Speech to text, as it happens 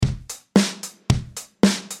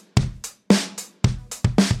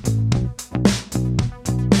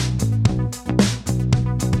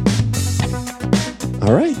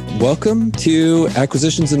welcome to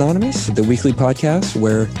Acquisitions Anonymous, the weekly podcast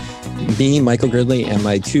where me, Michael Gridley, and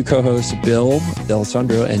my two co-hosts, Bill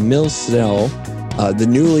D'Alessandro and Mills Snell, the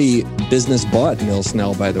newly business bought Mills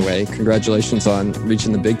Snell, by the way. Congratulations on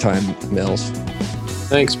reaching the big time, Mills.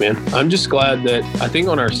 Thanks, man. I'm just glad that I think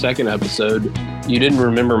on our second episode, you didn't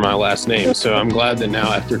remember my last name. So I'm glad that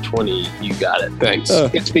now after 20, you got it. Thanks.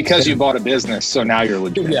 It's because you bought a business, so now you're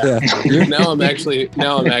legit. Yeah. Now I'm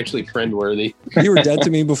actually friend worthy. You were dead to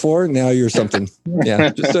me before. Now you're something. Yeah.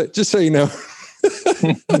 Just so you know.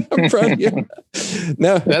 I'm proud of you.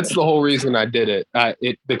 No, that's the whole reason I did it.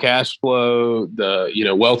 The cash flow,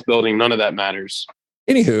 the wealth building, none of that matters.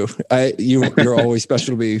 Anywho, you're always special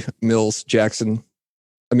to me, Mills Snell.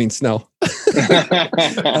 Anyway,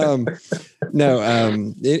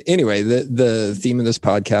 the theme of this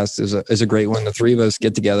podcast is a great one. The three of us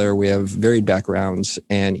get together. We have varied backgrounds,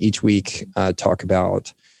 and each week talk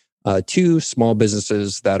about two small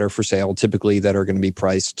businesses that are for sale, typically that are going to be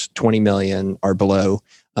priced 20 million or below.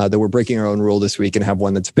 That we're breaking our own rule this week and have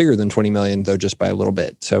one that's bigger than 20 million, though just by a little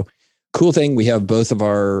bit. So cool thing, we have both of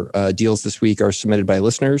our deals this week are submitted by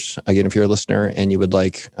listeners. Again, if you're a listener and you would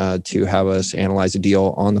like to have us analyze a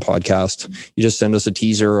deal on the podcast, you just send us a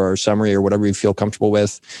teaser or a summary or whatever you feel comfortable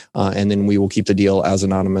with. And then we will keep the deal as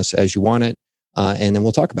anonymous as you want it. And then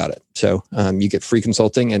we'll talk about it. So you get free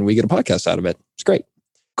consulting and we get a podcast out of it. It's great.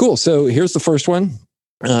 Cool. So here's the first one.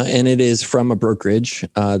 And it is from a brokerage.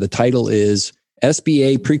 The title is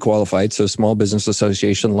SBA pre-qualified, so Small Business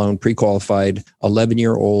Association loan pre-qualified,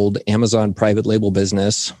 11-year-old Amazon private label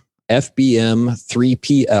business, FBM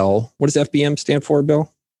 3PL. What does FBM stand for,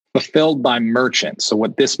 Bill? Fulfilled by merchant. So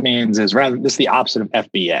what this means is this is the opposite of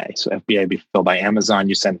FBA. So FBA be fulfilled by Amazon.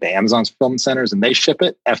 You send it to Amazon's fulfillment centers and they ship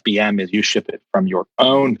it. FBM is you ship it from your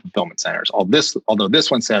own fulfillment centers. Although this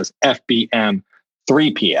one says FBM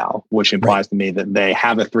 3PL, which implies to me that they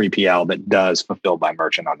have a 3PL that does fulfill by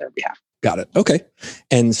merchant on their behalf. Got it. Okay.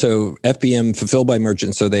 And so FBM fulfilled by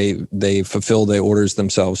merchant. So they fulfill the orders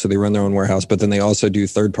themselves. So they run their own warehouse, but then they also do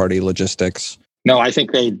third-party logistics. No, I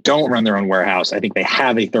think they don't run their own warehouse. I think they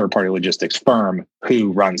have a third-party logistics firm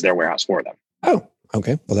who runs their warehouse for them. Oh,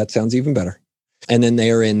 okay. Well, that sounds even better. And then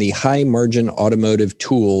they are in the high-margin automotive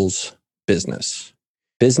tools business.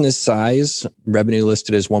 Business size, revenue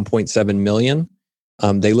listed as 1.7 million.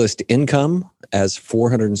 They list income as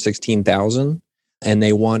 416,000. And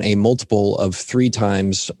they want a multiple of 3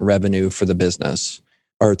 times revenue for the business,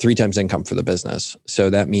 or 3 times income for the business.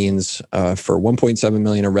 So that means for 1.7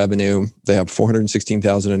 million of revenue, they have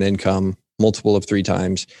 416,000 in income, multiple of 3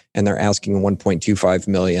 times, and they're asking 1.25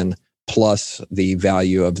 million plus the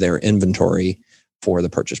value of their inventory for the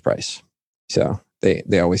purchase price. So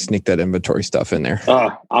they always sneak that inventory stuff in there.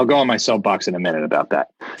 I'll go on my soapbox in a minute about that.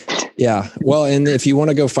 Yeah. Well, and if you want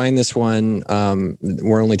to go find this one,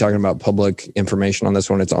 we're only talking about public information on this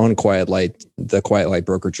one. It's on the Quiet Light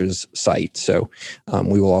Brokerage's site. So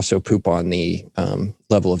we will also poop on the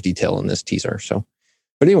level of detail in this teaser.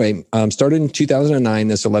 But anyway, started in 2009,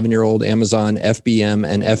 this 11-year-old Amazon FBM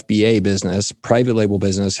and FBA business, private label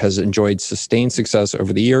business, has enjoyed sustained success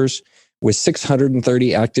over the years with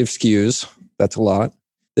 630 active SKUs. That's a lot.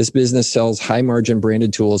 This business sells high-margin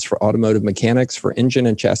branded tools for automotive mechanics for engine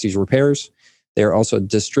and chassis repairs. They are also a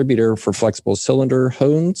distributor for flexible cylinder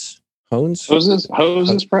hoses. I don't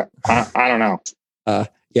know.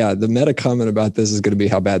 Yeah, the meta comment about this is going to be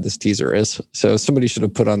how bad this teaser is. So somebody should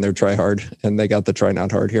have put on their try hard, and they got the try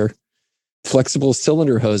not hard here. Flexible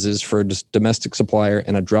cylinder hoses for a domestic supplier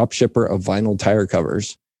and a drop shipper of vinyl tire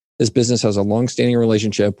covers. This business has a long-standing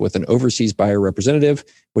relationship with an overseas buyer representative,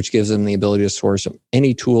 which gives them the ability to source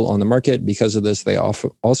any tool on the market. Because of this, they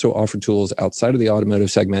also offer tools outside of the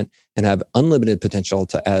automotive segment and have unlimited potential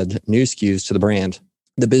to add new SKUs to the brand.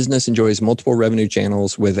 The business enjoys multiple revenue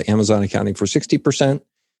channels, with Amazon accounting for 60%,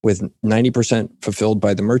 with 90% fulfilled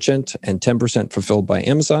by the merchant and 10% fulfilled by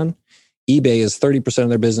Amazon. eBay is 30% of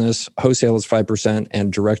their business, wholesale is 5%,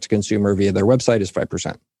 and direct-to-consumer via their website is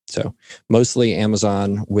 5%. So mostly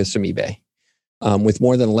Amazon with some eBay. With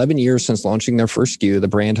more than 11 years since launching their first SKU, the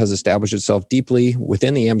brand has established itself deeply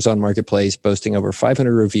within the Amazon marketplace, boasting over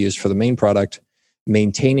 500 reviews for the main product,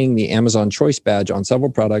 maintaining the Amazon Choice badge on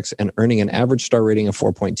several products, and earning an average star rating of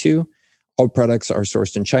 4.2. All products are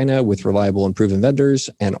sourced in China with reliable and proven vendors,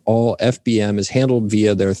 and all FBM is handled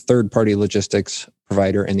via their third-party logistics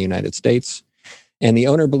provider in the United States. And the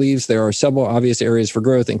owner believes there are several obvious areas for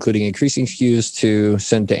growth, including increasing SKUs to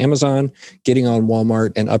send to Amazon, getting on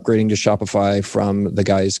Walmart, and upgrading to Shopify from the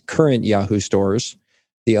guy's current Yahoo stores.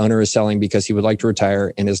 The owner is selling because he would like to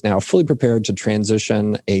retire and is now fully prepared to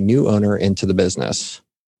transition a new owner into the business.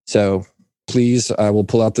 So please, I will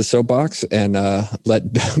pull out the soapbox and let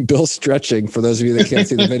Bill stretching for those of you that can't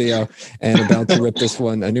see the video and about to rip this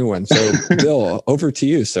one a new one. So Bill, over to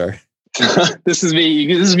you, sir. This is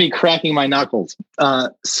me cracking my knuckles.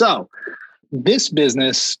 So this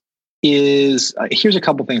business is, here's a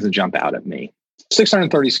couple things that jump out at me.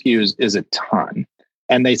 630 SKUs is a ton.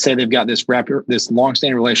 And they say they've got this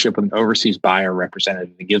long-standing relationship with an overseas buyer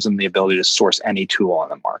representative that gives them the ability to source any tool on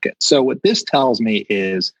the market. So what this tells me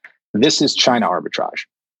is this is China arbitrage,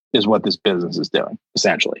 is what this business is doing,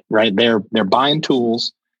 essentially, right? They're buying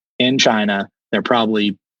tools in China. They're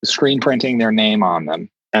probably screen printing their name on them,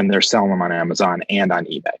 and they're selling them on Amazon and on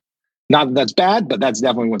eBay. Not that that's bad, but that's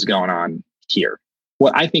definitely what's going on here.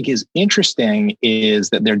 What I think is interesting is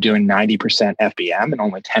that they're doing 90% FBM and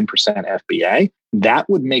only 10% FBA. That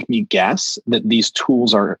would make me guess that these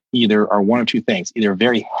tools are one of two things: either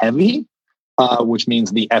very heavy, which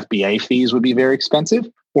means the FBA fees would be very expensive,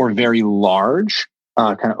 or very large,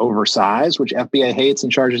 kind of oversized, which FBA hates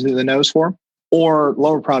and charges through the nose for, or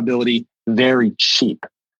lower probability, very cheap,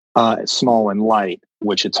 small and light,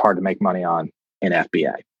 which it's hard to make money on in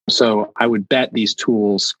FBA. So I would bet these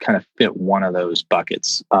tools kind of fit one of those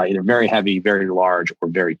buckets, either very heavy, very large, or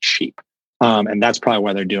very cheap. And that's probably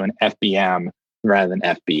why they're doing FBM rather than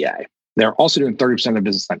FBA. They're also doing 30% of their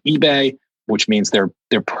business on eBay, which means they're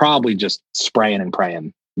probably just spraying and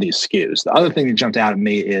praying these SKUs. The other thing that jumped out at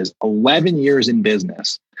me is 11 years in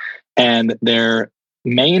business, and their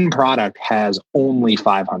main product has only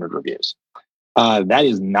 500 reviews. That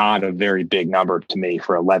is not a very big number to me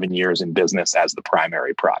for 11 years in business as the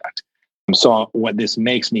primary product. So what this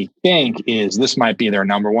makes me think is this might be their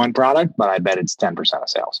number one product, but I bet it's 10% of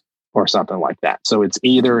sales or something like that. So this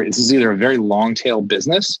is either a very long tail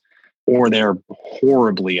business or they're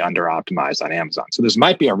horribly under optimized on Amazon. So this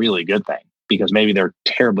might be a really good thing because maybe they're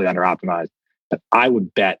terribly under optimized, but I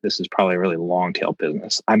would bet this is probably a really long tail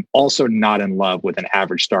business. I'm also not in love with an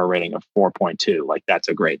average star rating of 4.2. Like that's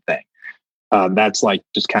a great thing. That's like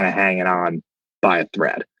just kind of hanging on by a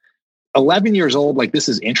thread. 11 years old, like this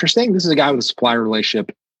is interesting. This is a guy with a supplier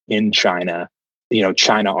relationship in China,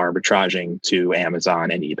 China arbitraging to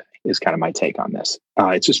Amazon and eBay is kind of my take on this.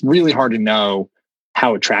 It's just really hard to know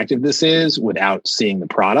how attractive this is without seeing the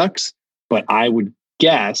products. But I would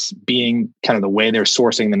guess, being kind of the way they're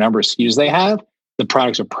sourcing the number of SKUs they have, the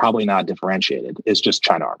products are probably not differentiated. It's just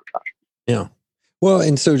China arbitrage. Yeah. Well,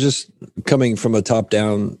 and so just coming from a top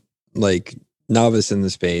down, like novice in the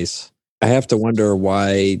space, I have to wonder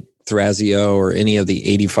why Thrasio or any of the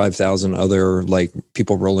 85,000 other like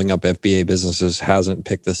people rolling up FBA businesses hasn't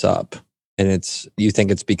picked this up. And you think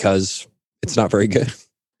it's because it's not very good?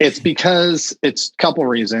 It's because it's a couple of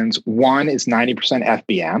reasons. One is 90%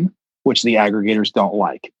 FBM, which the aggregators don't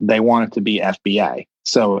like. They want it to be FBA.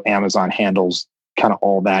 So Amazon handles kind of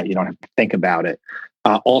all that. You don't have to think about it.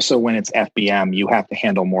 Also, when it's FBM, you have to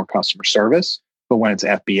handle more customer service. But when it's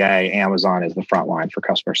FBA, Amazon is the front line for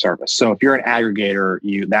customer service. So if you're an aggregator,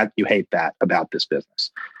 you hate that about this business.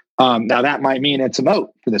 Now that might mean it's a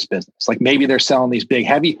moat for this business. Like maybe they're selling these big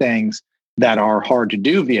heavy things that are hard to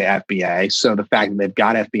do via FBA. So the fact that they've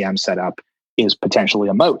got FBM set up is potentially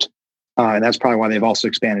a moat. And that's probably why they've also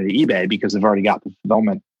expanded to eBay, because they've already got the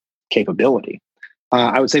fulfillment capability.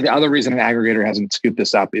 I would say the other reason an aggregator hasn't scooped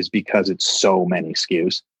this up is because it's so many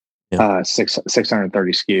SKUs,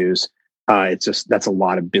 630 SKUs. That's a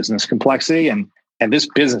lot of business complexity. And this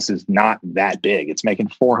business is not that big. It's making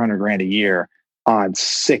 $400,000 a year on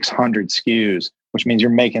 600 SKUs, which means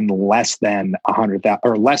you're making less than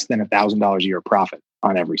 $1,000 a year profit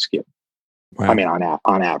on every SKU. Wow. I mean,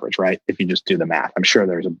 on average, right? If you just do the math, I'm sure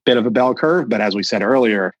there's a bit of a bell curve, but as we said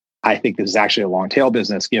earlier, I think this is actually a long tail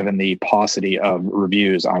business given the paucity of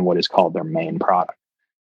reviews on what is called their main product.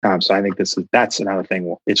 So I think that's another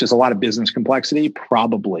thing. It's just a lot of business complexity,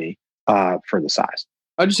 probably for the size.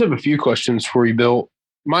 I just have a few questions for you, Bill.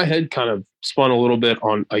 My head kind of spun a little bit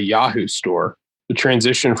on a Yahoo store, the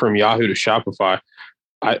transition from Yahoo to Shopify.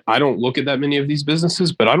 I don't look at that many of these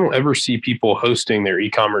businesses, but I don't ever see people hosting their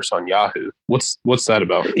e-commerce on Yahoo. What's that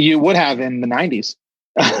about? You would have in the 90s.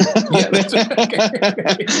 Yeah, that's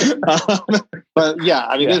but yeah,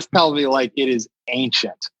 I mean, This tells me like it is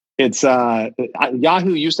ancient. It's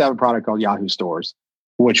Yahoo used to have a product called Yahoo Stores,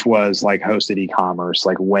 which was like hosted e-commerce,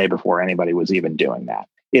 like way before anybody was even doing that.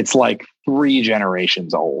 It's like 3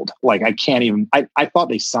 generations old. Like I thought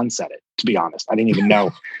they sunset it, to be honest. I didn't even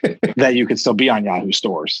know that you could still be on Yahoo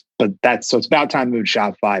Stores, but so it's about time to move to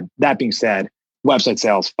Shopify. That being said, website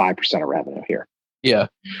sales, 5% of revenue here. Yeah.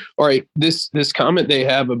 All right. This comment they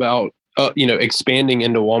have about, expanding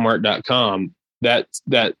into Walmart.com, that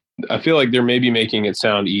I feel like they're maybe making it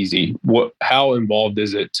sound easy. How involved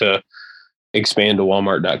is it to expand to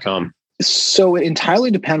Walmart.com? So it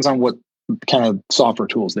entirely depends on what kind of software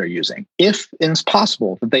tools they're using. If it's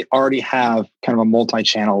possible that they already have kind of a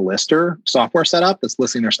multi-channel lister software set up that's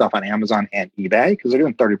listing their stuff on Amazon and eBay, because they're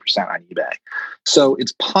doing 30% on eBay. So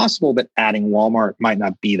it's possible that adding Walmart might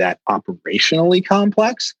not be that operationally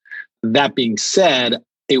complex. That being said,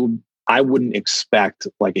 I wouldn't expect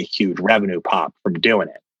like a huge revenue pop from doing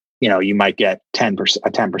it. You might get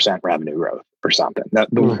 10% revenue growth or something. The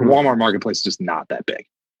Walmart marketplace is just not that big.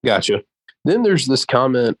 Gotcha. Then there's this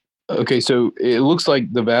comment. Okay, so it looks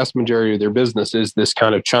like the vast majority of their business is this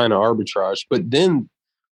kind of China arbitrage, but then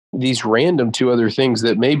these random two other things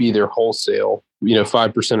that maybe they're wholesale,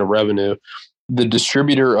 5% of revenue, the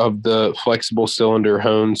distributor of the flexible cylinder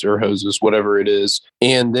hoses, whatever it is,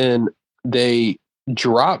 and then they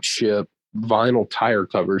drop ship vinyl tire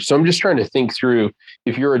covers. So I'm just trying to think through,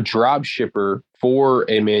 if you're a drop shipper for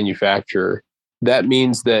a manufacturer, that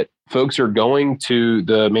means that folks are going to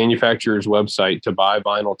the manufacturer's website to buy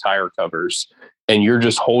vinyl tire covers, and you're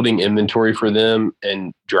just holding inventory for them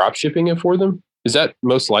and drop shipping it for them. Is that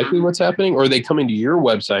most likely what's happening? Or are they coming to your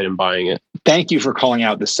website and buying it? Thank you for calling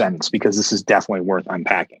out the sentence, because this is definitely worth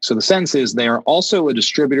unpacking. So the sentence is, they are also a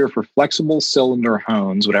distributor for flexible cylinder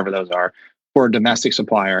hones, whatever those are, for a domestic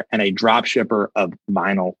supplier, and a drop shipper of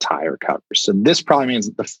vinyl tire covers. So this probably means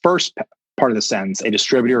that the first part of the sentence, a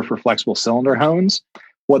distributor for flexible cylinder hones.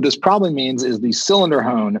 What this probably means is the cylinder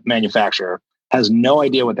hone manufacturer has no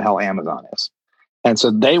idea what the hell Amazon is. And so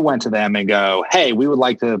they went to them and go, hey, we would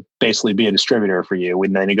like to basically be a distributor for you.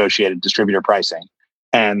 When they negotiated distributor pricing.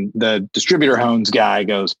 And the distributor hones guy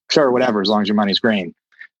goes, sure, whatever, as long as your money's green.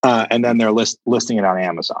 And then they're listing it on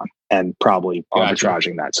Amazon and probably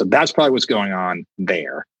arbitraging that. So that's probably what's going on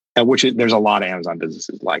there, there's a lot of Amazon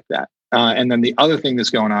businesses like that. And then the other thing that's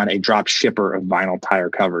going on, a drop shipper of vinyl tire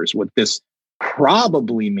covers. What this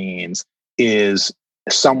probably means is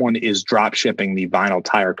someone is drop shipping the vinyl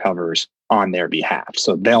tire covers on their behalf.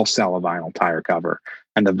 So they'll sell a vinyl tire cover,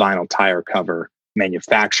 and the vinyl tire cover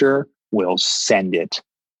manufacturer will send it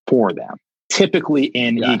for them. Typically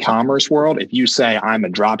in e-commerce world, if you say I'm a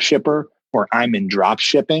drop shipper or I'm in drop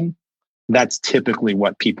shipping, that's typically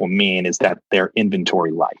what people mean, is that they're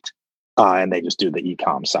inventory light. And they just do the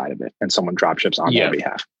e-com side of it, and someone drop ships on their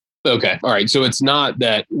behalf. Okay. All right. So it's not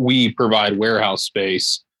that we provide warehouse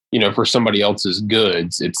space, for somebody else's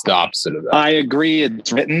goods. It's the opposite of that. I agree.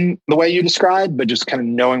 It's written the way you described, but just kind of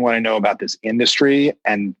knowing what I know about this industry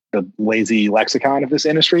and the lazy lexicon of this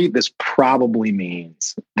industry, this probably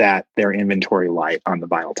means that they're inventory light on the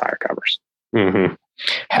vinyl tire covers. Mm-hmm.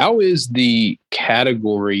 How is the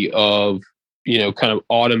category of, kind of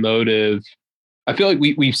automotive? I feel like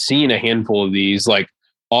we've seen a handful of these, like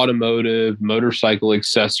automotive, motorcycle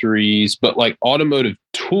accessories, but like automotive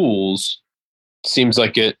tools seems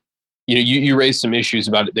like it, you raised some issues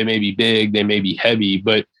about it. They may be big, they may be heavy,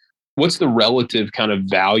 but what's the relative kind of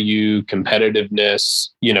value, competitiveness,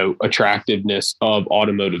 attractiveness of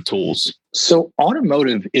automotive tools? So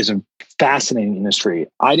automotive is a fascinating industry.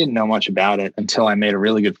 I didn't know much about it until I made a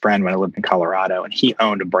really good friend when I lived in Colorado, and he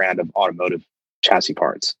owned a brand of automotive chassis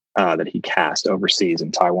parts that he cast overseas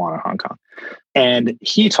in Taiwan and Hong Kong. And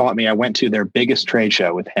he taught me, I went to their biggest trade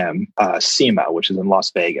show with him, SEMA, which is in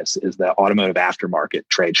Las Vegas, is the Automotive Aftermarket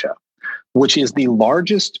trade show, which is the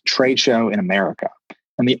largest trade show in America.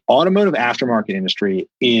 And the automotive aftermarket industry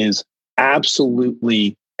is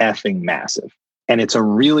absolutely effing massive. And it's a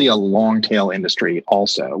long tail industry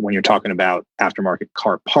also, when you're talking about aftermarket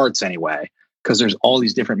car parts anyway, because there's all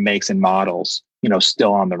these different makes and models,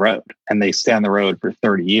 still on the road, and they stay on the road for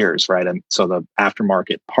 30 years, right? And so the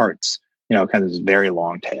aftermarket parts, kind of this very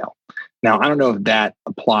long tail. Now, I don't know if that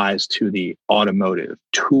applies to the automotive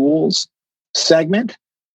tools segment,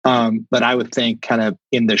 but I would think kind of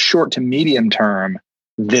in the short to medium term,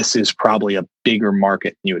 this is probably a bigger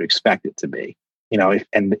market than you would expect it to be.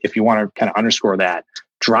 If you want to kind of underscore that,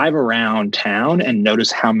 drive around town and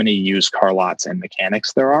notice how many used car lots and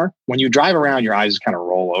mechanics there are. When you drive around, your eyes kind of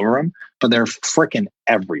roll over them, but they're freaking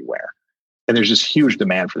everywhere. And there's just huge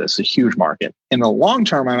demand for this, a huge market. In the long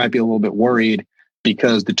term, I might be a little bit worried,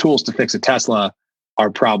 because the tools to fix a Tesla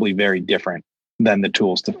are probably very different than the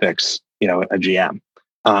tools to fix, a GM.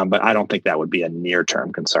 But I don't think that would be a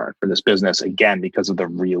near-term concern for this business, again, because of the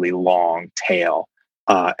really long tail.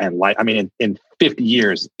 In 50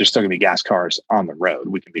 years, there's still going to be gas cars on the road.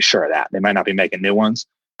 We can be sure of that. They might not be making new ones,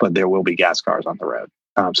 but there will be gas cars on the road.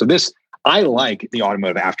 I like the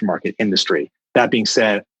automotive aftermarket industry. That being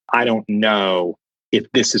said, I don't know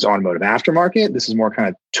if this is automotive aftermarket. This is more kind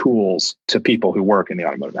of tools to people who work in the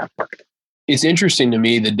automotive aftermarket. It's interesting to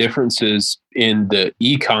me, the differences in the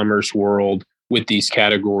e-commerce world with these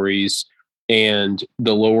categories and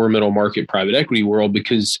the lower middle market private equity world,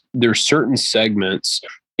 because there's certain segments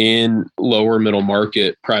in lower middle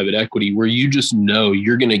market private equity where you just know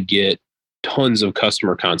you're going to get tons of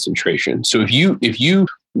customer concentration. So if you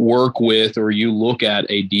work with or you look at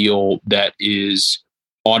a deal that is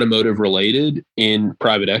automotive related in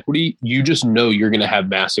private equity, you just know you're going to have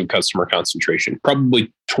massive customer concentration,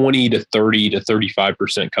 probably 20 to 30 to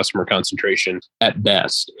 35% customer concentration at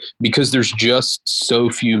best, because there's just so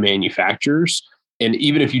few manufacturers. And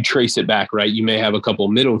even if you trace it back, right, you may have a couple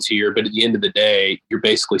middle tier, but at the end of the day, you're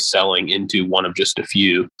basically selling into one of just a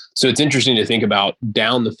few. So it's interesting to think about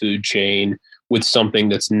down the food chain with something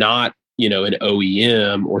that's not, an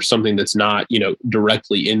OEM or something that's not,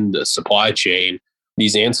 directly in the supply chain,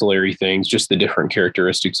 these ancillary things, just the different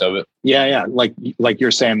characteristics of it. Yeah. Like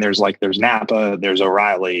you're saying, there's Napa, there's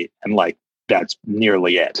O'Reilly, and that's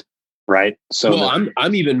nearly it. Right. So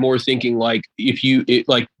I'm even more thinking like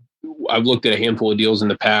I've looked at a handful of deals in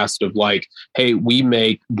the past of like, hey, we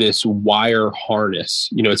make this wire harness.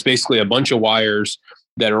 It's basically a bunch of wires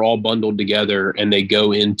that are all bundled together and they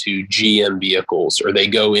go into GM vehicles or they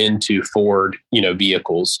go into Ford,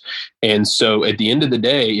 vehicles. And so at the end of the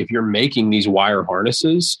day, if you're making these wire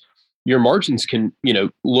harnesses, your margins can,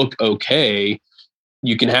 look okay.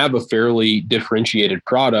 You can have a fairly differentiated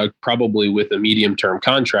product, probably with a medium-term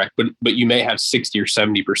contract, but you may have 60 or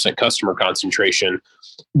 70% customer concentration.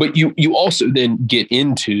 But you also then get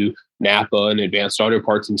into Napa and advanced auto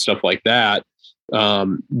parts and stuff like that,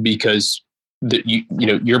 because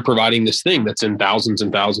you're providing this thing that's in thousands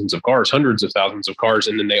and thousands of cars, hundreds of thousands of cars,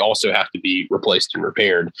 and then they also have to be replaced and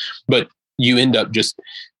repaired. But you end up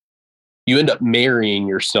marrying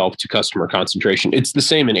yourself to customer concentration. It's the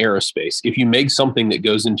same in aerospace. If you make something that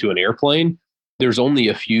goes into an airplane, there's only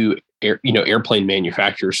a few airplane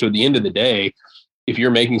manufacturers. So at the end of the day, if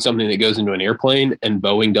you're making something that goes into an airplane and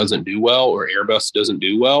Boeing doesn't do well or Airbus doesn't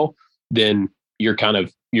do well, then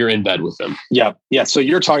you're in bed with them. Yeah. So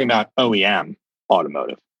you're talking about OEM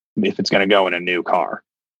automotive, if it's going to go in a new car.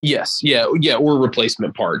 Yes. Yeah. Or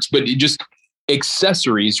replacement parts, but just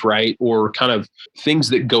accessories, right? Or kind of things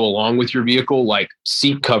that go along with your vehicle, like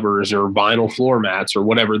seat covers or vinyl floor mats or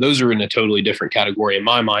whatever. Those are in a totally different category in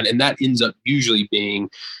my mind. And that ends up usually being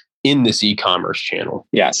in this e-commerce channel.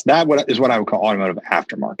 Yes. That is what I would call automotive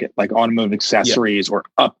aftermarket, like automotive accessories or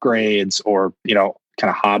upgrades or, kind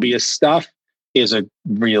of hobbyist stuff is a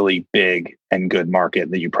really big and good market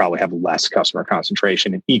that you probably have less customer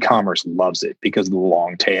concentration. And e-commerce loves it because of the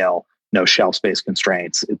long tail, no shelf space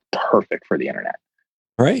constraints. It's perfect for the internet.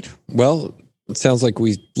 All right. Well, it sounds like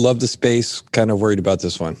we love the space. Kind of worried about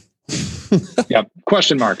this one. Yep.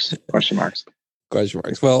 Question marks.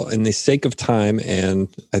 Well, in the sake of time and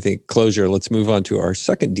I think closure, let's move on to our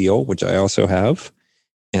second deal, which I also have.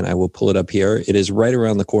 And I will pull it up here. It is right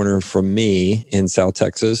around the corner from me in South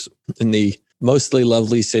Texas, in the mostly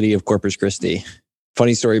lovely city of Corpus Christi.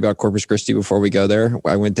 Funny story about Corpus Christi before we go there.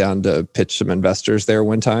 I went down to pitch some investors there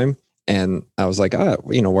one time. And I was like, why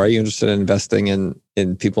are you interested in investing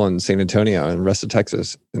in people in San Antonio and the rest of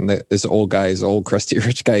Texas? And this old crusty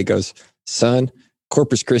rich guy, goes, son,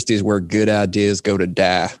 Corpus Christi is where good ideas go to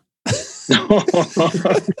die.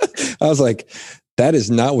 I was like, that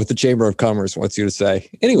is not what the Chamber of Commerce wants you to say.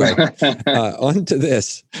 Anyway, on to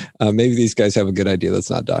this. Maybe these guys have a good idea that's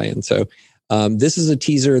not dying. So this is a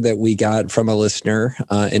teaser that we got from a listener,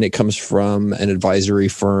 and it comes from an advisory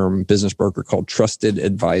firm, business broker called Trusted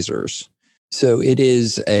Advisors. So it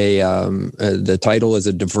is the title is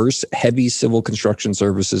a diverse, heavy civil construction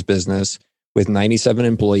services business with 97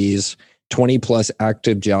 employees, 20 plus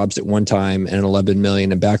active jobs at one time, and 11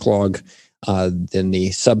 million in backlog. Then the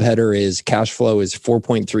subheader is cash flow is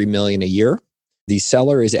 4.3 million a year. The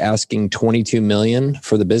seller is asking 22 million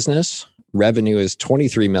for the business. Revenue is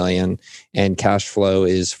 23 million and cash flow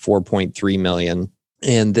is 4.3 million.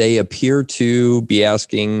 And they appear to be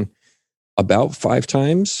asking about 5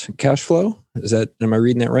 times cash flow. Am I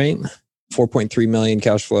reading that right? 4.3 million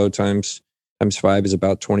cash flow times 5 is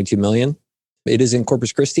about 22 million. It is in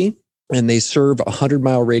Corpus Christi. And they serve a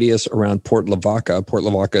 100-mile radius around Port Lavaca. Port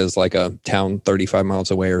Lavaca is like a town 35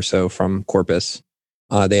 miles away or so from Corpus.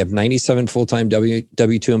 They have 97 full-time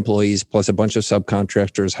W-2 employees, plus a bunch of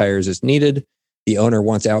subcontractors hires as needed. The owner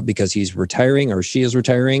wants out because he's retiring or she is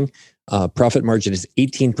retiring. Profit margin is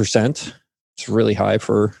 18%. It's really high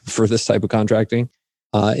for this type of contracting.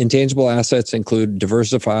 Intangible assets include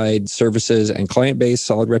diversified services and client base,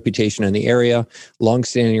 solid reputation in the area,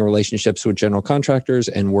 long-standing relationships with general contractors,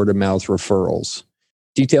 and word-of-mouth referrals.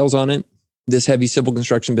 Details on it. This heavy civil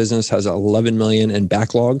construction business has 11 million in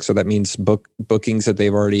backlog. So that means bookings that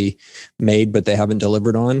they've already made, but they haven't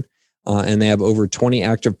delivered on. and they have over 20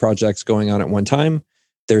 active projects going on at one time.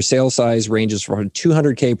 Their sales size ranges from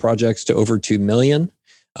 200K projects to over 2 million.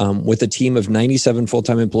 With a team of 97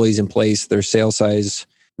 full-time employees in place, their sales size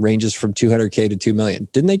ranges from 200K to 2 million.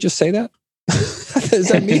 Didn't they just say that? Does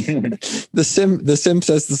that mean the sim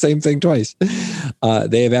says the same thing twice?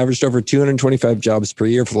 They have averaged over 225 jobs per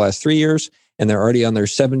year for the last 3 years, and they're already on their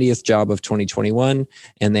 70th job of 2021,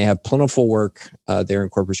 and they have plentiful work there in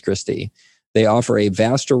Corpus Christi. They offer a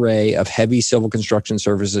vast array of heavy civil construction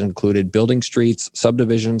services, included building streets,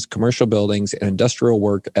 subdivisions, commercial buildings, and industrial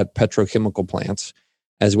work at petrochemical plants,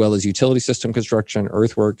 as well as utility system construction,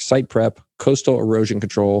 earthwork, site prep, coastal erosion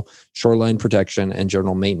control, shoreline protection, and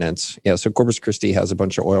general maintenance. Yeah, so Corpus Christi has a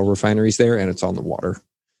bunch of oil refineries there, and it's on the water,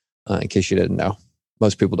 in case you didn't know.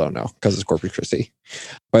 Most people don't know because it's Corpus Christi.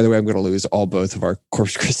 By the way, I'm going to lose both of our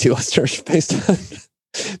Corpus Christi listeners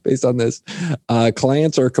based on this.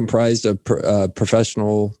 Clients are comprised of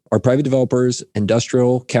professional or private developers,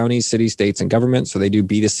 industrial, counties, cities, states, and government. So they do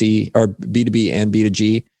B2C or B2B and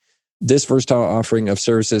B2G. This versatile offering of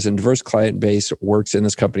services and diverse client base works in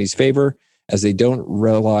this company's favor, as they don't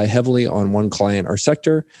rely heavily on one client or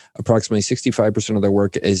sector. Approximately 65% of their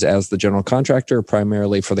work is as the general contractor,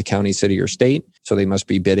 primarily for the county, city, or state. So they must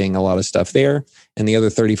be bidding a lot of stuff there. And the other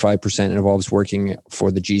 35% involves working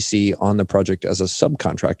for the GC on the project as a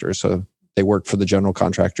subcontractor. So they work for the general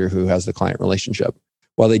contractor who has the client relationship.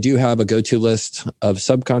 While they do have a go-to list of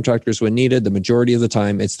subcontractors when needed, the majority of the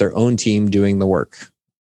time it's their own team doing the work.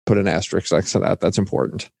 Put an asterisk next to that. That's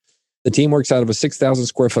important. The team works out of a 6,000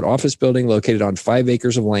 square foot office building located on 5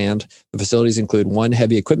 acres of land. The facilities include one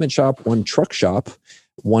heavy equipment shop, one truck shop,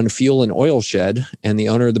 one fuel and oil shed, and the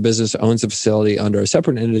owner of the business owns the facility under a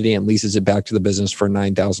separate entity and leases it back to the business for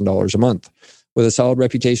 $9,000 a month. With a solid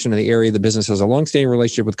reputation in the area, the business has a long-standing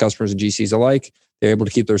relationship with customers and GCs alike. They're able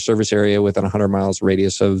to keep their service area within 100 miles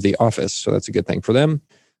radius of the office, so that's a good thing for them.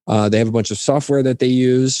 They have a bunch of software that they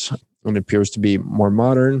use, and it appears to be more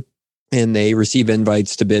modern. And they receive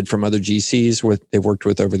invites to bid from other GCs they've worked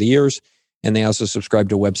with over the years. And they also subscribe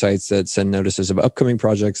to websites that send notices of upcoming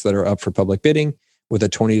projects that are up for public bidding with a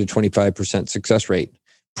 20 to 25% success rate.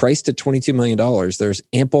 Priced at $22 million, there's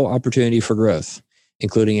ample opportunity for growth,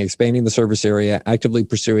 including expanding the service area, actively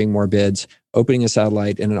pursuing more bids, opening a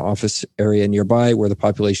satellite in an office area nearby where the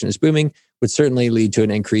population is booming, would certainly lead to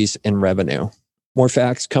an increase in revenue. More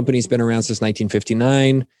facts, company's been around since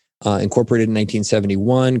 1959. Incorporated in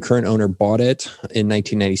 1971. Current owner bought it in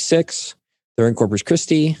 1996. They're in Corpus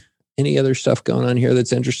Christi. Any other stuff going on here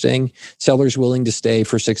that's interesting? Sellers willing to stay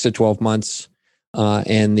for 6 to 12 months.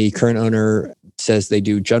 And the current owner says they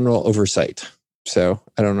do general oversight. So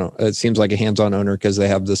I don't know. It seems like a hands-on owner because they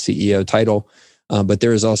have the CEO title. But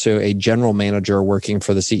there is also a general manager working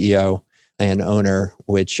for the CEO and owner,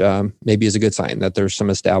 which maybe is a good sign that there's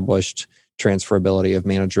some established transferability of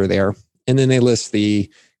manager there. And then they list the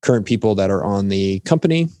current people that are on the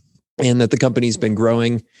company and that the company's been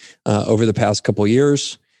growing over the past couple of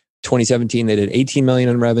years. 2017, they did 18 million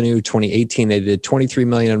in revenue. 2018, they did 23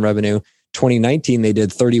 million in revenue. 2019, they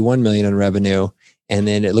did 31 million in revenue. And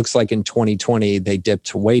then it looks like in 2020, they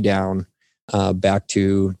dipped way down back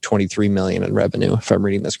to 23 million in revenue, if I'm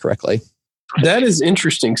reading this correctly. That is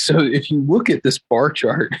interesting. So if you look at this bar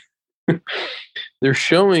chart, they're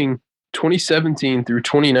showing 2017 through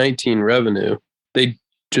 2019 revenue. They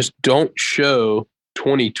just don't show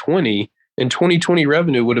 2020, and 2020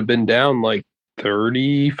 revenue would have been down like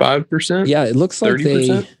 35%. Yeah, it looks like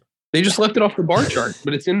 30%. They just left it off the bar chart,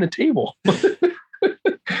 but it's in the table.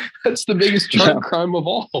 That's the biggest chart crime of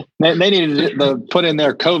all. They needed to put in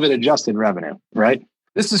their COVID adjusted revenue, right?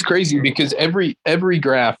 This is crazy because every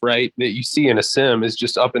graph, right, that you see in a sim is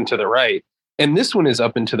just up and to the right. And this one is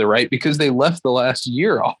up and to the right because they left the last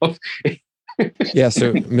year off. Yeah.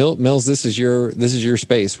 So Mills, this is your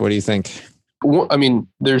space. What do you think? Well, I mean,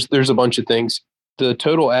 there's a bunch of things. The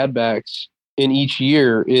total add backs in each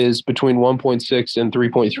year is between 1.6 and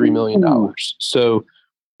 $3.3 million. So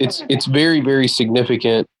it's very, very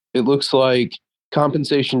significant. It looks like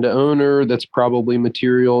compensation to owner, that's probably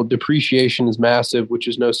material. Depreciation is massive, which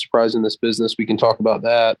is no surprise in this business. We can talk about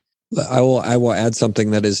that. I will add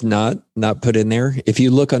something that is not put in there. If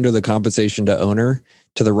you look under the compensation to owner,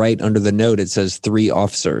 to the right under the note, it says 3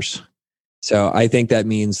 officers. So I think that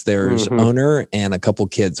means there's owner and a couple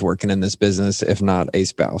kids working in this business, if not a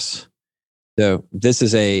spouse. So this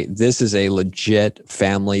is a legit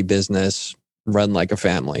family business run like a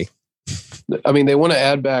family. I mean, they want to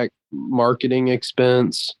add back marketing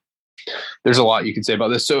expense. There's a lot you can say about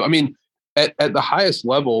this. So, I mean, at the highest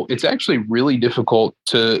level, it's actually really difficult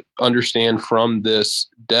to understand from this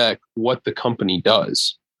deck what the company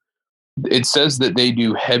does. it says that they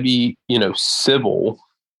do heavy,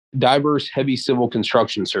 diverse heavy civil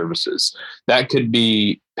construction services. That could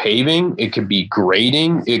be paving, it could be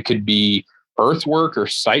grading, it could be earthwork or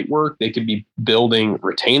site work. They could be building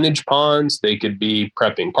retainage ponds. They could be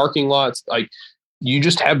prepping parking lots. Like, you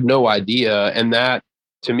just have no idea. And that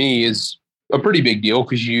to me is a pretty big deal,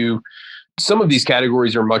 because some of these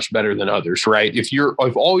categories are much better than others, right? If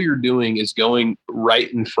all you're doing is going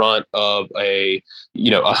right in front of a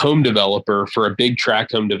home developer for a big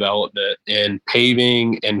tract home development and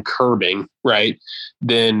paving and curbing, right?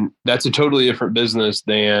 Then that's a totally different business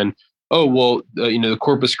than, the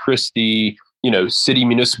Corpus Christi, city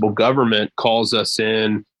municipal government calls us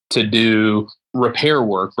in to do repair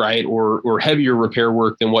work, right? Or heavier repair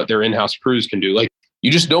work than what their in-house crews can do. Like,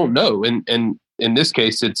 you just don't know. And in this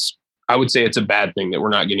case, I would say it's a bad thing that we're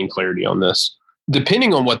not getting clarity on this.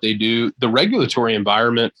 Depending on what they do, the regulatory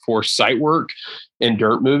environment for site work and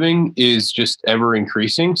dirt moving is just ever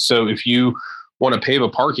increasing. So if you want to pave a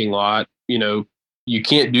parking lot, you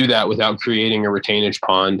can't do that without creating a retainage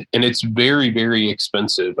pond. And it's very, very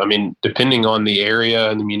expensive. I mean, depending on the area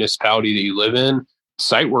and the municipality that you live in,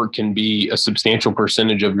 site work can be a substantial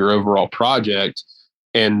percentage of your overall project,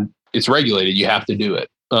 and it's regulated. You have to do it.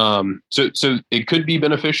 So it could be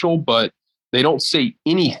beneficial, but they don't say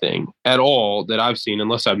anything at all that I've seen,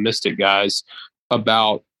 unless I've missed it, guys,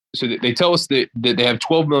 about, so they tell us that they have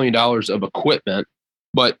 $12 million of equipment,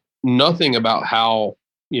 but nothing about how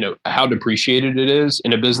depreciated it is.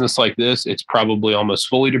 In a business like this, it's probably almost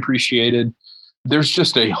fully depreciated. There's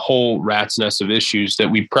just a whole rat's nest of issues that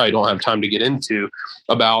we probably don't have time to get into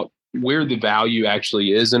about where the value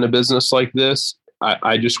actually is in a business like this.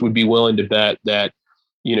 I just would be willing to bet that,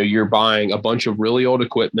 you're buying a bunch of really old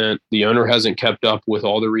equipment. The owner hasn't kept up with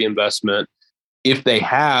all the reinvestment. If they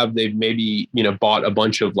have, they've maybe, bought a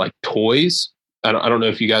bunch of like toys. I don't know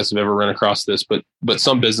if you guys have ever run across this, but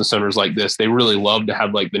some business owners like this, they really love to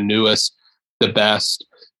have like the newest, the best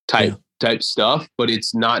type stuff, but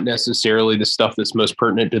it's not necessarily the stuff that's most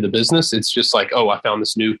pertinent to the business. It's just like, I found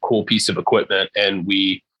this new cool piece of equipment, and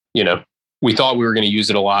we thought we were going to use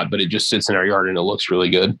it a lot, but it just sits in our yard and it looks really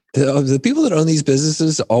good. The people that own these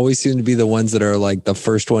businesses always seem to be the ones that are like the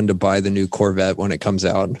first one to buy the new Corvette when it comes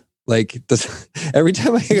out. Like this, every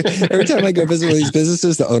time I go visit one of these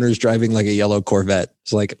businesses, the owner's driving like a yellow Corvette.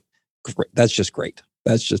 It's like, that's just great.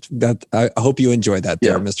 That's just that. I hope you enjoy that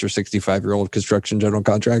there, Mr. 65-year-old construction general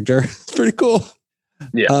contractor. It's pretty cool.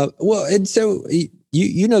 Yeah. Well, and so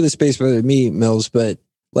you know the space better than me, Mills, but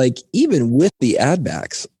like, even with the add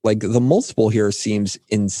backs, like the multiple here seems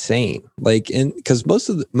insane. Like, and because most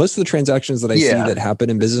of the transactions that I see that happen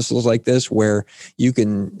in businesses like this, where you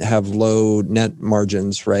can have low net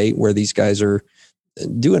margins, right? Where these guys are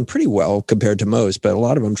doing pretty well compared to most, but a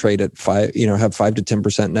lot of them trade at have 5 to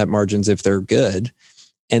 10% net margins if they're good.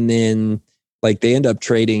 And then like they end up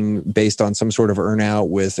trading based on some sort of earnout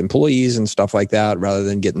with employees and stuff like that, rather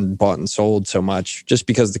than getting bought and sold so much, just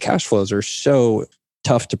because the cash flows are so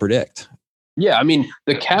tough to predict. Yeah, I mean,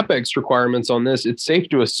 the CapEx requirements on this, it's safe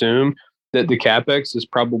to assume that the CapEx is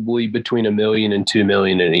probably between $1 million and $2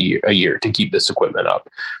 million a year to keep this equipment up.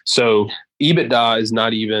 So EBITDA is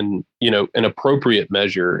not even, an appropriate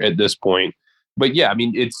measure at this point. But yeah, I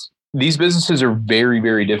mean, these businesses are very,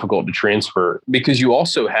 very difficult to transfer, because you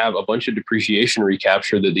also have a bunch of depreciation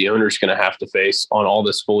recapture that the owner's going to have to face on all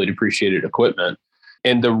this fully depreciated equipment.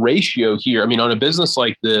 And the ratio here, I mean, on a business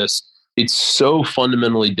like this, it's so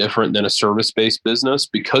fundamentally different than a service-based business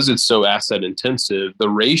because it's so asset intensive. The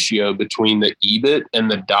ratio between the EBIT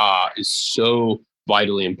and the DA is so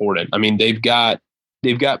vitally important. I mean, they've got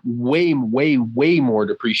way, way, way more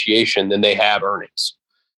depreciation than they have earnings.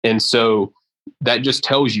 And so that just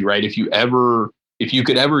tells you, right, if you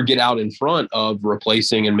could ever get out in front of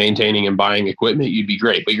replacing and maintaining and buying equipment, you'd be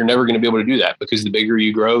great. But you're never going to be able to do that, because the bigger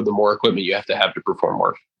you grow, the more equipment you have to perform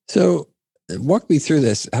work. So walk me through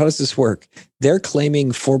this. How does this work? They're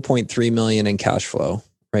claiming $4.3 million in cash flow,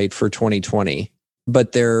 right, for 2020,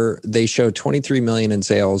 but they show $23 million in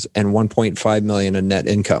sales and $1.5 million in net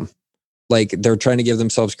income. Like, they're trying to give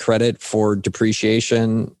themselves credit for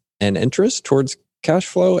depreciation and interest towards cash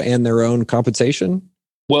flow and their own compensation.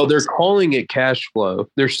 Well, they're calling it cash flow.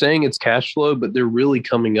 They're saying it's cash flow, but they're really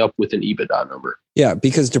coming up with an EBITDA number. Yeah,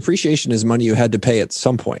 because depreciation is money you had to pay at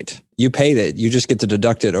some point. You paid it. You just get to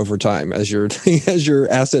deduct it over time as your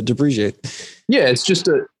asset depreciates. Yeah, it's just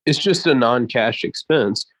a non-cash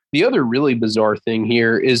expense. The other really bizarre thing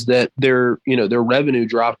here is that their revenue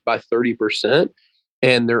dropped by 30%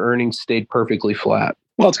 and their earnings stayed perfectly flat.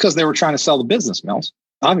 Well, it's because they were trying to sell the business, Mills.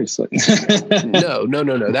 Obviously. No.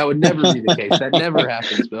 That would never be the case. That never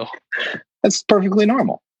happens, Bill. That's perfectly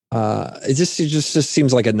normal. It just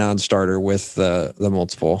seems like a non-starter with the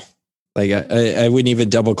multiple. Like I wouldn't even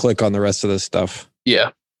double click on the rest of this stuff.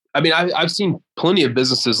 Yeah. I mean, I've seen plenty of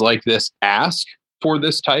businesses like this ask for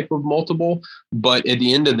this type of multiple, but at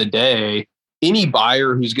the end of the day, any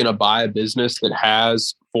buyer who's going to buy a business that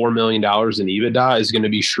has $4 million in EBITDA is going to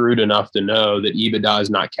be shrewd enough to know that EBITDA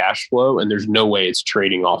is not cash flow, and there's no way it's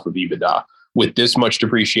trading off of EBITDA. With this much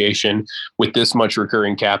depreciation, with this much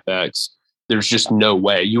recurring CapEx, there's just no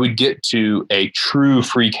way. You would get to a true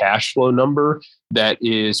free cash flow number that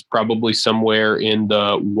is probably somewhere in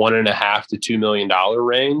the $1.5 to $2 million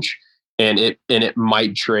range. And it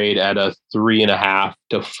might trade at a 3.5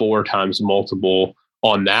 to 4 times multiple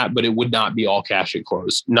on that, but it would not be all cash at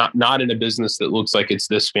close. Not in a business that looks like it's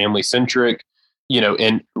this family centric,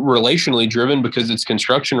 and relationally driven because it's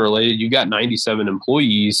construction related. You got 97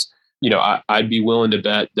 employees. I'd be willing to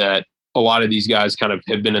bet that a lot of these guys kind of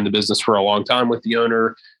have been in the business for a long time with the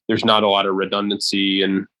owner. There's not a lot of redundancy,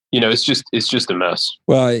 and it's just a mess.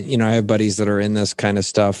 Well, I have buddies that are in this kind of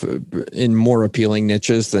stuff in more appealing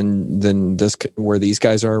niches than this where these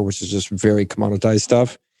guys are, which is just very commoditized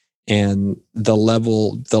stuff. And the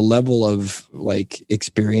level of like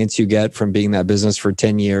experience you get from being in that business for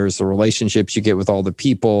 10 years, the relationships you get with all the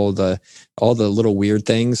people, all the little weird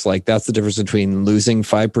things, like that's the difference between losing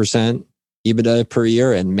 5% EBITDA per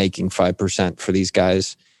year and making 5% for these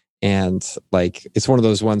guys. And like, it's one of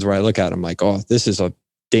those ones where I look at them like, oh, this is a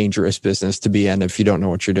dangerous business to be in if you don't know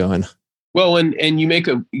what you're doing. Well, and you make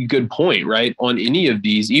a good point, right? On any of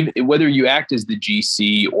these, even whether you act as the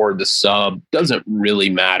GC or the sub, doesn't really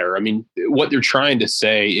matter. I mean, what they're trying to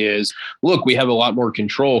say is, look, we have a lot more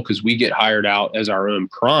control because we get hired out as our own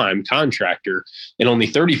prime contractor, and only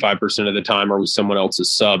 35% of the time are with someone else's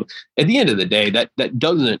sub. At the end of the day, that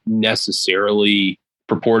doesn't necessarily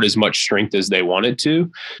purport as much strength as they want it to,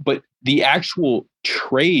 but the actual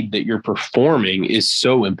trade that you're performing is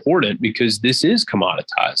so important because this is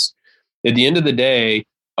commoditized. At the end of the day,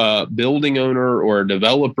 a building owner or a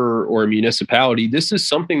developer or a municipality, this is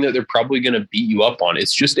something that they're probably going to beat you up on.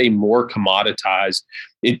 It's just a more commoditized.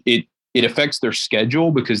 It affects their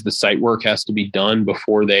schedule because the site work has to be done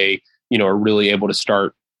before they, are really able to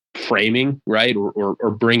start framing, right,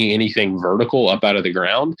 or bringing anything vertical up out of the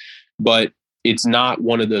ground. But it's not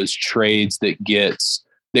one of those trades that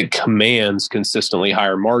commands consistently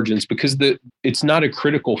higher margins because it's not a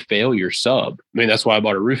critical failure sub. I mean, that's why I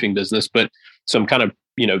bought a roofing business, but so I'm kind of,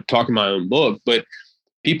 talking my own book, but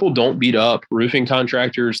people don't beat up roofing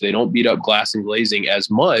contractors. They don't beat up glass and glazing as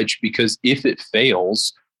much because if it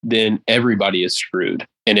fails, then everybody is screwed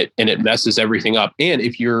and it messes everything up. And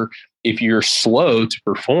if you're slow to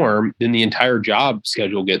perform, then the entire job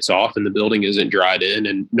schedule gets off and the building isn't dried in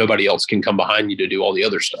and nobody else can come behind you to do all the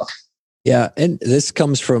other stuff. Yeah, and this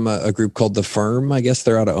comes from a group called The Firm. I guess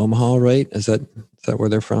they're out of Omaha, right? Is that where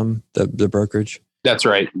they're from, the brokerage? That's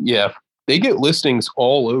right, yeah. They get listings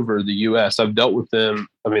all over the U.S. I've dealt with them.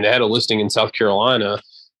 I mean, they had a listing in South Carolina.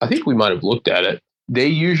 I think we might have looked at it. They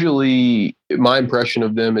usually, my impression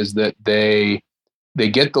of them is that they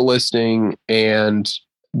get the listing and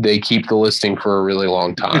they keep the listing for a really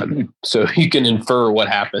long time. So you can infer what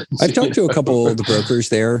happens. I've talked to a couple of the brokers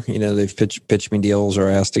there. They've pitched me deals or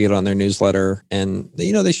asked to get on their newsletter. And,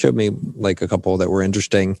 they showed me like a couple that were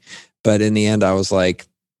interesting. But in the end, I was like,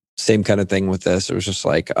 same kind of thing with this. It was just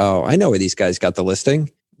like, oh, I know where these guys got the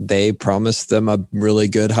listing. They promised them a really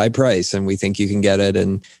good high price and we think you can get it.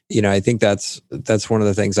 And, I think that's one of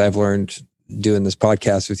the things I've learned doing this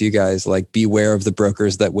podcast with you guys, like beware of the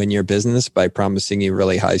brokers that win your business by promising you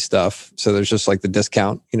really high stuff. So there's just like the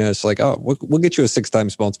discount, it's like, oh, we'll get you a 6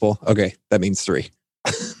 times multiple. Okay. That means 3.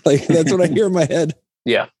 Like that's what I hear in my head.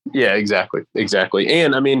 Yeah, exactly.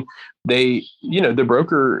 And I mean, the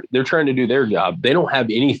broker, they're trying to do their job. They don't have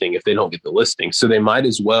anything if they don't get the listing. So they might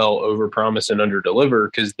as well overpromise and underdeliver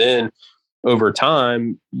because then over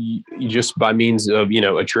time, you just by means of,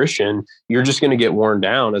 attrition, you're just going to get worn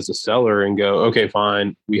down as a seller and go, okay,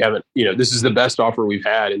 fine. We haven't, this is the best offer we've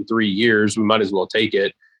had in 3 years. We might as well take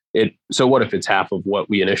it. So what if it's half of what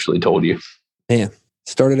we initially told you? Man,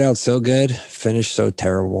 started out so good, finished so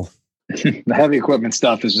terrible. The heavy equipment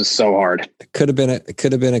stuff is just so hard. It could have been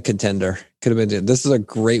a contender. This is a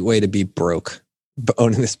great way to be broke,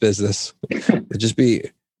 owning this business. Just be.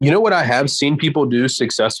 What I have seen people do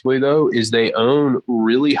successfully, though, is they own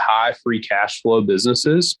really high free cash flow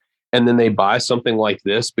businesses, and then they buy something like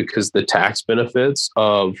this because the tax benefits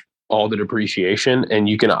of all the depreciation, and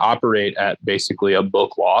you can operate at basically a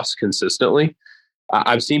book loss consistently.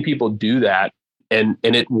 I've seen people do that, and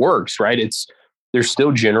it works, right? They're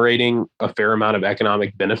still generating a fair amount of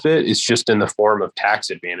economic benefit. It's just in the form of tax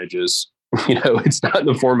advantages. It's not in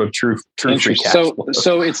the form of true free cash flow.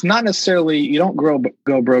 So it's not necessarily, you don't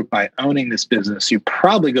go broke by owning this business. You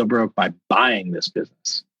probably go broke by buying this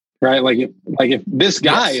business, right? Like if this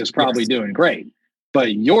guy is probably doing great,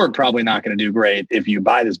 but you're probably not going to do great if you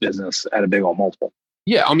buy this business at a big old multiple.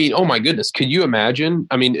 Yeah. I mean, oh my goodness. Could you imagine?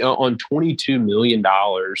 I mean, on $22 million,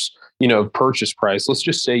 purchase price, let's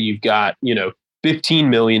just say you've got, $15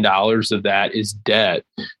 million of that is debt.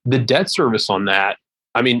 The debt service on that,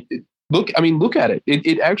 look at it.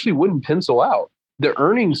 It actually wouldn't pencil out. The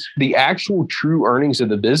earnings, the actual true earnings of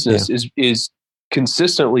the business is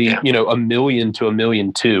consistently, $1 million to $1.2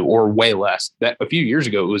 million or way less. That a few years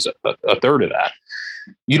ago, it was a third of that.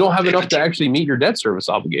 You don't have enough to actually meet your debt service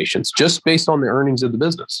obligations just based on the earnings of the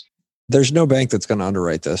business. There's no bank that's going to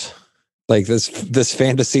underwrite this. Like this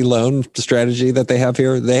fantasy loan strategy that they have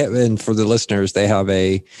here. And for the listeners, they have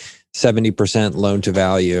a 70% loan to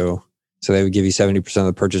value. So they would give you 70% of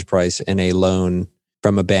the purchase price in a loan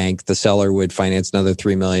from a bank. The seller would finance another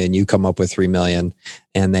 $3 million. You come up with $3 million,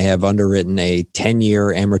 and they have underwritten a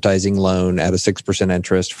 10-year amortizing loan at a 6%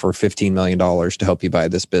 interest for $15 million to help you buy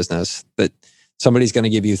this business. That somebody's going to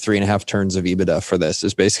give you 3.5 turns of EBITDA for this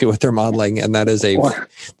is basically what they're modeling. And that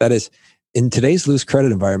is in today's loose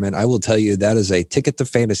credit environment, I will tell you that is a ticket to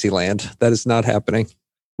fantasy land. That is not happening.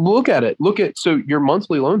 Look at it. So your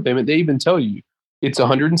monthly loan payment, they even tell you it's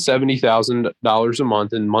 $170,000 a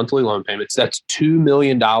month in monthly loan payments. That's $2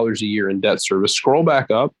 million a year in debt service. Scroll back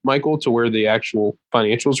up, Michael, to where the actual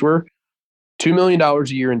financials were. $2 million a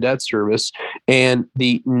year in debt service. And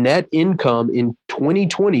the net income in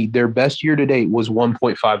 2020, their best year to date, was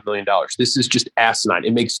 $1.5 million. This is just asinine.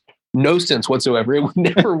 It makes no sense whatsoever. It would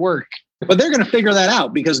never work. But they're going to figure that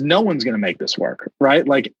out because no one's going to make this work, right?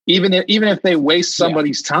 Like even if they waste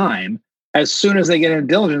somebody's time, as soon as they get into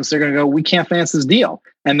diligence, they're going to go, we can't finance this deal.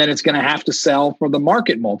 And then it's going to have to sell for the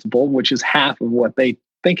market multiple, which is half of what they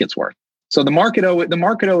think it's worth. So the market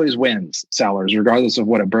always wins sellers, regardless of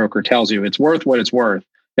what a broker tells you. It's worth what it's worth.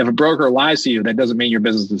 If a broker lies to you, that doesn't mean your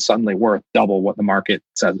business is suddenly worth double what the market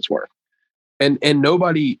says it's worth. And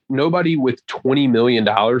nobody with $20 million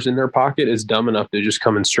in their pocket is dumb enough to just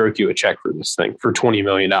come and stroke you a check for this thing for $20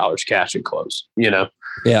 million cash at close, Yeah.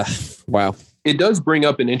 Wow. It does bring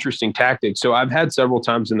up an interesting tactic. So I've had several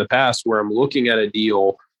times in the past where I'm looking at a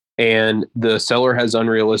deal and the seller has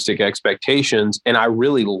unrealistic expectations, and I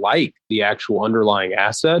really like the actual underlying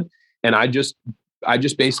asset. And I just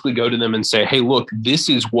basically go to them and say, hey, look, this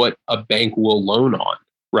is what a bank will loan on,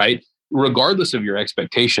 right? Regardless of your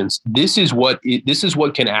expectations, this is what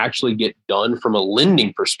can actually get done from a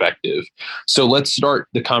lending perspective. So let's start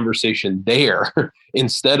the conversation there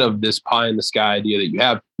instead of this pie in the sky idea that you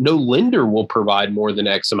have. No lender will provide more than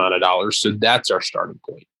X amount of dollars. So that's our starting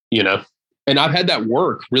point, And I've had that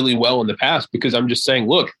work really well in the past because I'm just saying,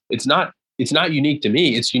 look, it's not unique to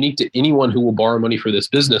me. It's unique to anyone who will borrow money for this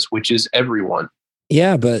business, which is everyone.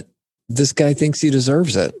 Yeah, but this guy thinks he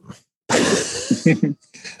deserves it.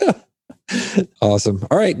 Awesome.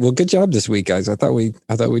 All right. Well, good job this week, guys. I thought we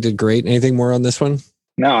did great. Anything more on this one?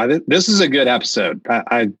 No, this is a good episode.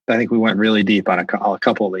 I think we went really deep on a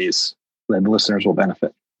couple of these. The listeners will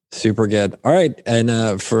benefit. Super good. All right.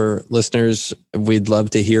 And for listeners, we'd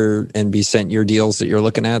love to hear and be sent your deals that you're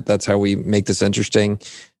looking at. That's how we make this interesting.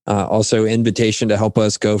 Also, invitation to help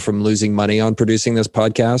us go from losing money on producing this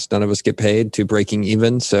podcast. None of us get paid to breaking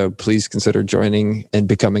even. So please consider joining and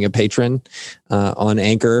becoming a patron on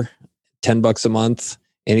Anchor. $10 a month,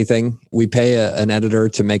 anything. We pay an editor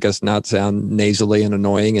to make us not sound nasally and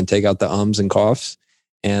annoying and take out the ums and coughs.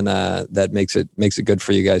 And that makes it good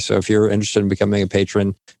for you guys. So if you're interested in becoming a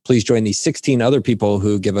patron, please join the 16 other people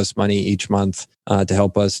who give us money each month to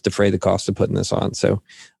help us defray the cost of putting this on. So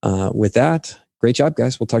with that, great job,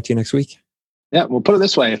 guys. We'll talk to you next week. Yeah, we'll put it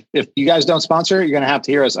this way. If you guys don't sponsor, you're going to have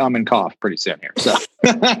to hear us and cough pretty soon here. So,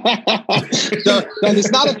 so it's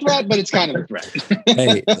not a threat, but it's kind of a threat.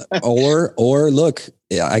 Hey, or look,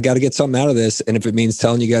 I got to get something out of this. And if it means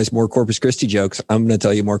telling you guys more Corpus Christi jokes, I'm going to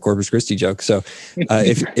tell you more Corpus Christi jokes. So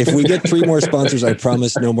if we get 3 more sponsors, I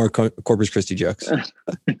promise no more Corpus Christi jokes.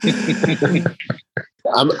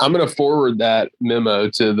 I'm going to forward that memo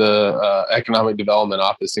to the economic development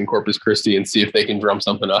office in Corpus Christi and see if they can drum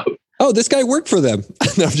something up. Oh, this guy worked for them.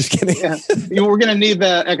 No, I'm just kidding. Yeah. We're going to need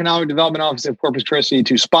the economic development office of Corpus Christi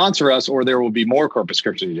to sponsor us, or there will be more Corpus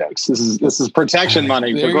Christi jokes. This is protection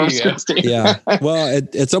money for Corpus Christi. Yeah. Well,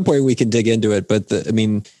 at some point we can dig into it, but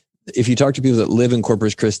if you talk to people that live in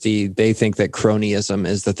Corpus Christi, they think that cronyism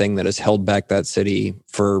is the thing that has held back that city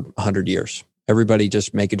for 100 years. Everybody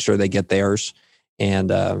just making sure they get theirs.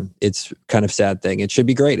 And it's kind of sad thing. It should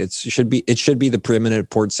be great. It should be the preeminent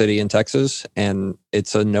port city in Texas, and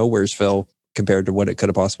it's a nowheresville compared to what it could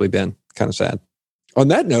have possibly been. Kind of sad. On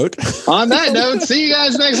that note, see you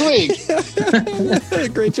guys next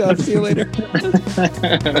week. Great job. See you later.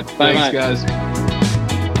 Thanks, guys.